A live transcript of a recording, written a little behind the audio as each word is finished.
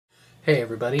Hey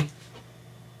everybody.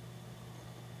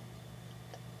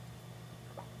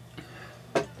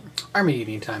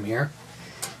 ArmagideonTime here,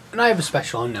 and I have a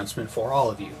special announcement for all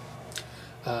of you.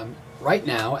 Right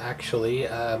now, actually,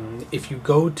 if you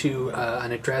go to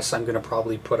an address I'm going to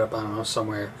probably put up, I don't know,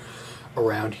 somewhere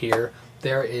around here,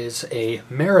 there is a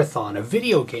marathon, a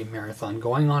video game marathon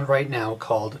going on right now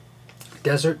called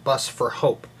Desert Bus for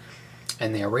Hope.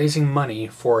 And they are raising money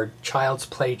for Child's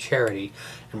Play charity.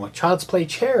 And what Child's Play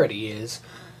charity is,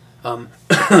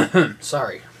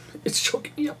 sorry, it's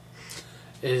choking me up,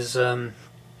 is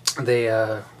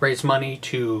they raise money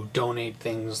to donate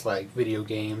things like video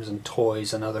games and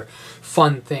toys and other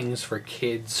fun things for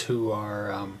kids who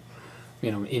are,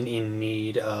 in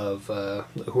need of,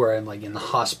 who are in the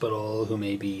hospital, who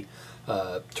may be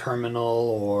terminal,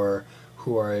 or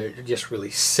who are just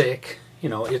really sick.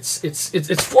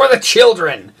 It's for the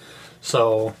children.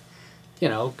 So,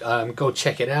 go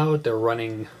check it out.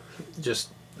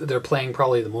 They're playing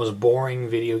probably the most boring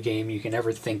video game you can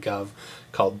ever think of,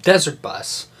 called Desert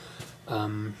Bus.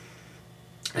 And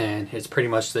it's pretty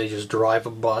much they just drive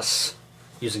a bus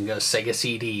using a Sega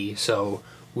CD. So,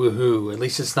 woohoo! At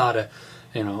least it's not an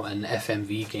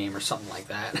FMV game or something like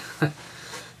that.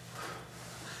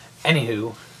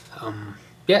 Anywho,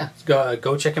 yeah,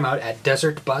 go check them out at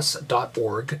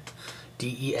desertbus.org,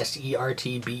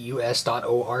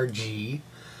 desertbus.org,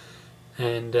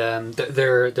 and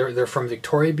they're from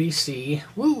Victoria, BC.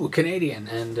 Woo, Canadian,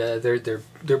 and they're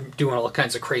doing all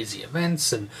kinds of crazy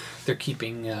events, and they're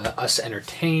keeping us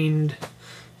entertained.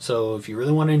 So if you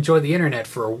really want to enjoy the internet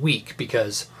for a week,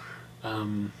 because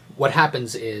what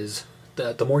happens is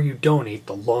the more you donate,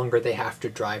 the longer they have to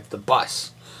drive the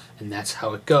bus, and that's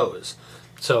how it goes.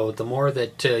 So the more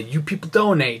that you people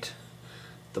donate,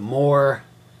 the more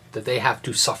that they have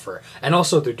to suffer. And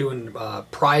also they're doing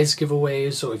prize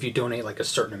giveaways, so if you donate like a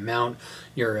certain amount,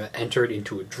 you're entered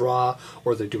into a draw,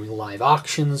 or they're doing live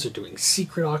auctions, they're doing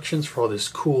secret auctions for all this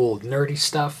cool nerdy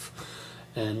stuff,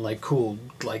 and cool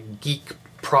geek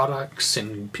products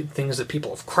and things that people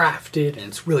have crafted, and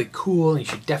it's really cool, and you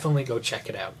should definitely go check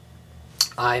it out.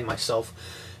 I myself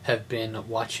have been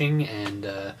watching,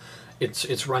 and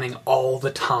it's running all the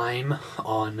time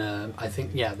on, I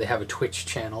think, yeah, they have a Twitch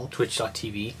channel,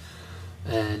 twitch.tv,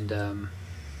 and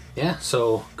yeah,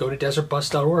 so go to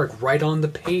desertbus.org. Right on the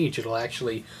page it'll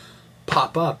actually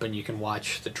pop up, and you can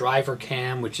watch the driver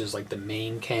cam, which is like the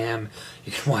main cam.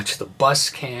 You can watch the bus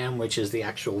cam, which is the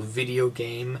actual video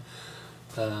game.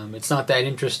 It's not that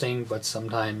interesting, but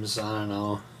sometimes, I don't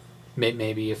know,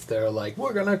 maybe if they're like,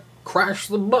 we're gonna crash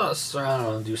the bus, or I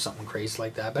don't know, do something crazy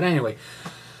like that. But anyway,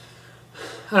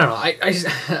 I don't know,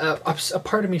 a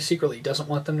part of me secretly doesn't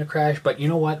want them to crash, but you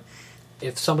know what?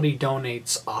 If somebody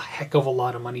donates a heck of a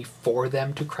lot of money for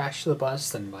them to crash the bus,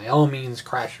 then by all means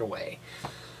crash away.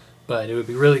 But it would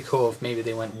be really cool if maybe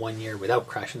they went 1 year without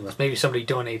crashing the bus. Maybe somebody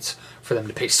donates for them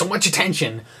to pay so much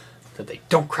attention that they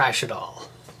don't crash at all.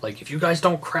 Like, if you guys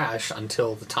don't crash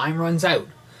until the time runs out,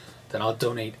 then I'll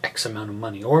donate X amount of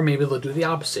money. Or maybe they'll do the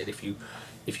opposite. If you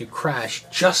crash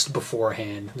just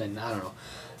beforehand, then I don't know.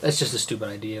 That's just a stupid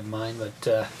idea of mine. But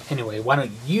anyway, why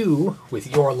don't you,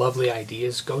 with your lovely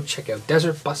ideas, go check out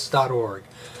desertbus.org,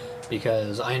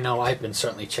 because I know I've been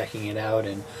certainly checking it out,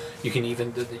 and you can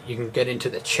get into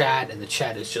the chat, and the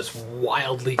chat is just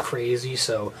wildly crazy.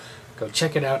 So go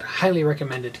check it out. Highly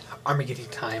recommended.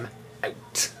 ArmagideonTime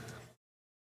out.